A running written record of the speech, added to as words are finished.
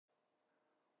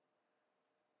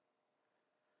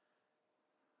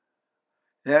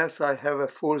Yes, I have a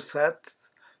full set,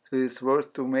 so it's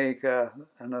worth to make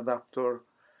an adapter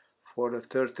for the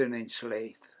 13-inch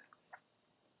lathe.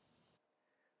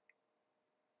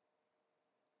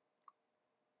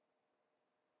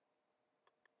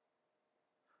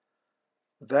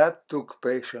 That took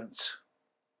patience.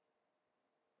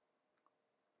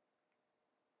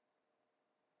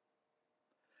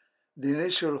 The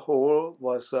initial hole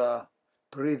was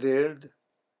pre-drilled.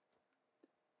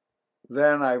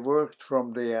 Then I worked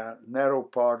from the narrow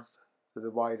part to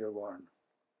the wider one.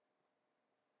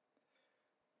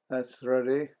 That's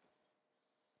ready.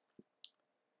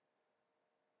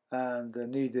 And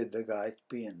kneaded the guide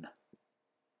pin.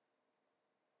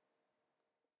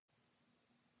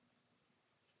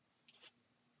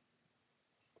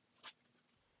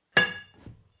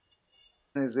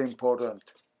 Is important.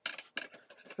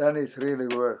 Then it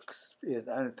really works,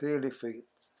 and it really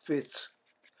fits.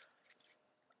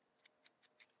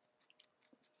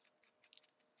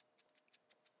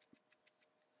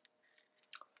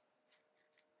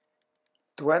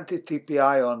 "20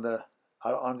 TPI on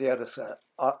the other side,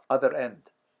 other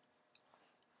end.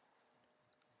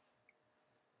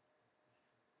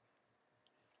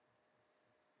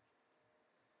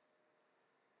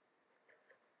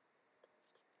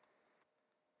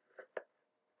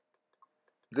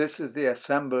 This is the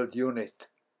assembled unit.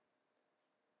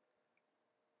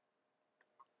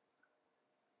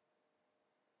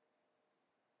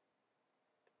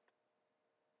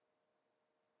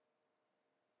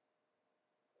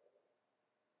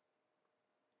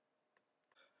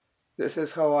 This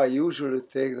is how I usually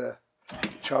take the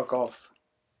chuck off.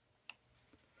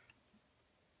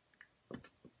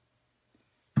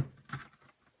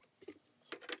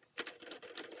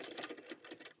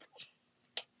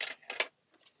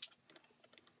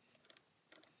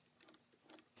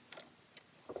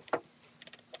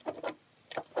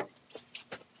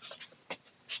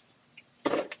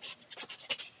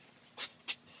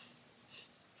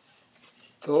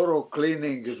 Thorough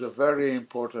cleaning is a very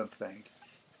important thing.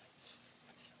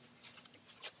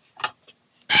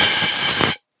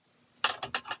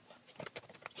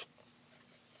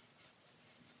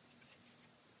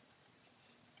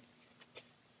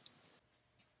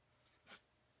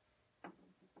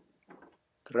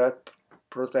 Thread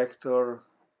protector.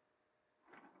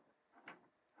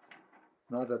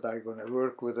 Not that I'm going to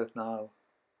work with it now.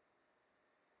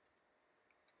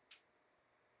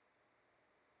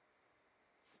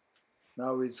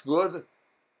 Now it's good.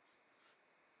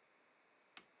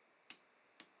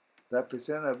 Tap it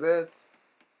in a bit.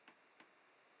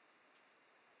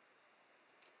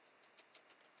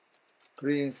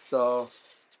 Pre-install.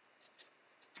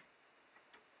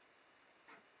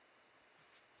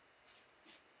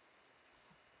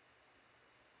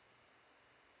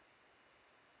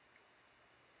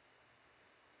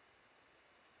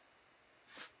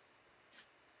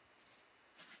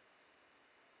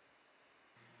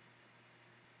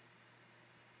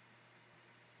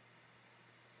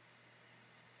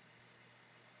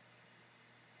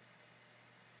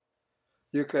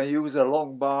 You can use a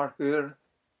long bar here.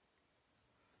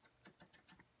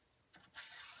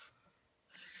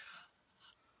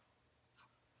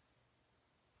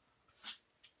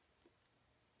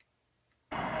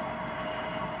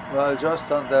 Well,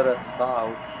 just under a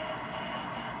thou.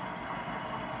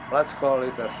 Let's call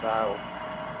it a thou.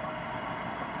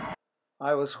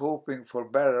 I was hoping for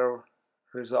better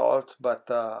results,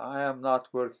 but I am not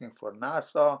working for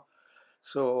NASA,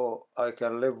 so I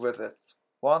can live with it.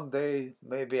 One day,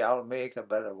 maybe I'll make a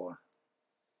better one.